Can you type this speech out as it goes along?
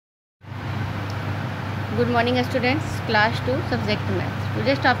Good morning students, class 2 subject maths.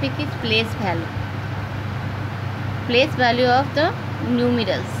 Today's topic is place value. Place value of the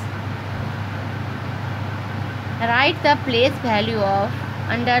numerals. Write the place value of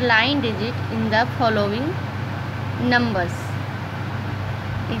underlined digit in the following numbers.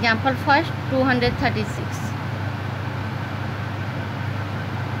 Example first 236.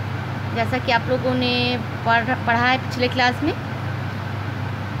 जैसा कि आप लोगों ने पढ़ा है पिछले class में,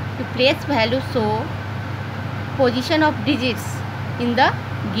 place value show position of digits in the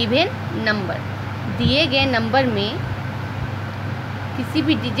given number. दिए गए नंबर में किसी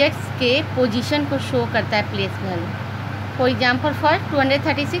भी डिजिट्स के पोजीशन को शो करता है place value. For example first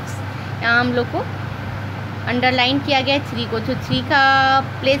 236, यहाँ हम लोग को अंडरलाइन किया गया है 3 को, तो 3 का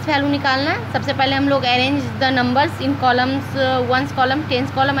प्लेस वैल्यू निकालना है. सबसे पहले हम लोग arrange the numbers in columns, 1s column,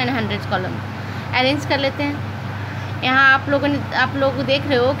 10s column and 100s column arrange कर लेते हैं. यहाँ आप लोग देख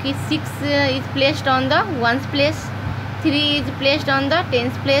रहे हो कि 6 is placed on the 1s place, 3 is placed on the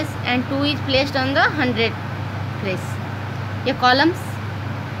 10s place and 2 is placed on the 100 place. ये कॉलम्स.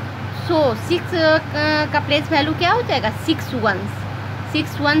 सो 6 का प्लेस वैल्यू क्या हो जाएगा? 6 1s.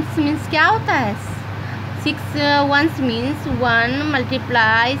 6 1s मीन्स क्या होता है? 6 1s means 1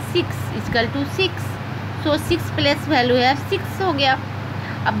 multiply 6 equal to 6. So 6 place value है 6 हो गया.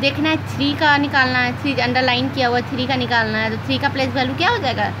 अब देखना है 3 का निकालना है. 3 अंडरलाइन किया हुआ 3 का निकालना है, तो 3 का प्लेस वैल्यू क्या हो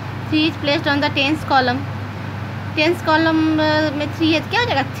जाएगा? 3 is placed on the 10s column. 10s column में 3 है, क्या हो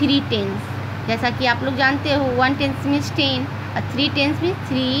जाएगा? 3 10s. जैसा कि आप लोग जानते हो 1 10s मीन्स 10 और 3 10s means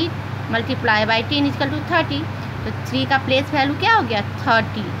 3 multiply by 10 equal to 30. तो 3 का प्लेस वैल्यू क्या हो गया?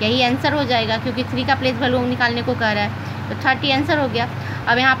 30. यही आंसर हो जाएगा क्योंकि 3 का प्लेस वैल्यू निकालने को कह रहा है, तो 30 आंसर हो गया.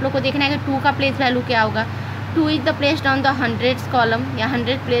 अब यहाँ आप लोग को देखना है कि 2 का प्लेस वैल्यू क्या होगा. 2 is the placed on the 100s column या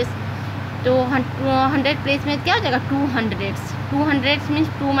 100 प्लेस, तो 100 प्लेस में क्या हो जाएगा? 200s. 200s means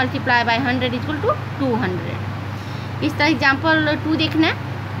 2 multiply by 100 equal to 200. इस तरह एग्जाम्पल 2 देखना है.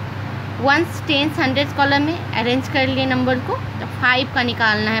 1s 10s 100s कॉलम में अरेंज कर लिए नंबर को, तो 5 का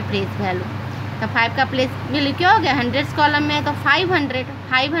निकालना है प्लेस वैल्यू. तो 5 का प्लेस वैल्यू क्या हो गया? 100s कॉलम में तो 500.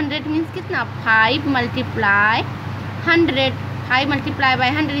 500 मीन्स कितना? 5 multiply 100. 5 multiply by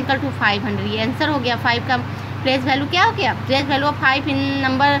 100 equal to 500. ये आंसर हो गया. 5 का प्लेस वैल्यू क्या हो गया? Place value of 5 in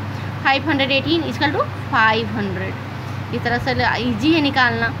number 518 equal to 500. इस तरह से ईजी है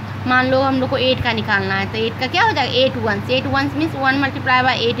निकालना. मान लो हम लोग को 8 का निकालना है, तो 8 का क्या हो जाएगा? 8 1s. 8 1s means 1 multiply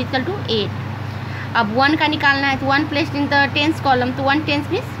by 8 equal to 8. अब 1 का निकालना है, तो 1 placed in the 10s column, तो 1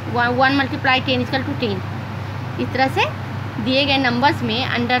 10s means 1 multiply 10 equal to 10. इस तरह से दिए गए नंबर्स में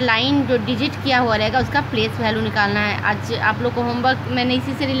अंडरलाइन जो डिजिट किया हुआ रहेगा उसका प्लेस वैल्यू निकालना है. आज आप लोग को होमवर्क मैंने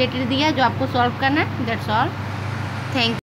इसी से रिलेटेड दिया है जो आपको सॉल्व करना है. That's all. Thank you.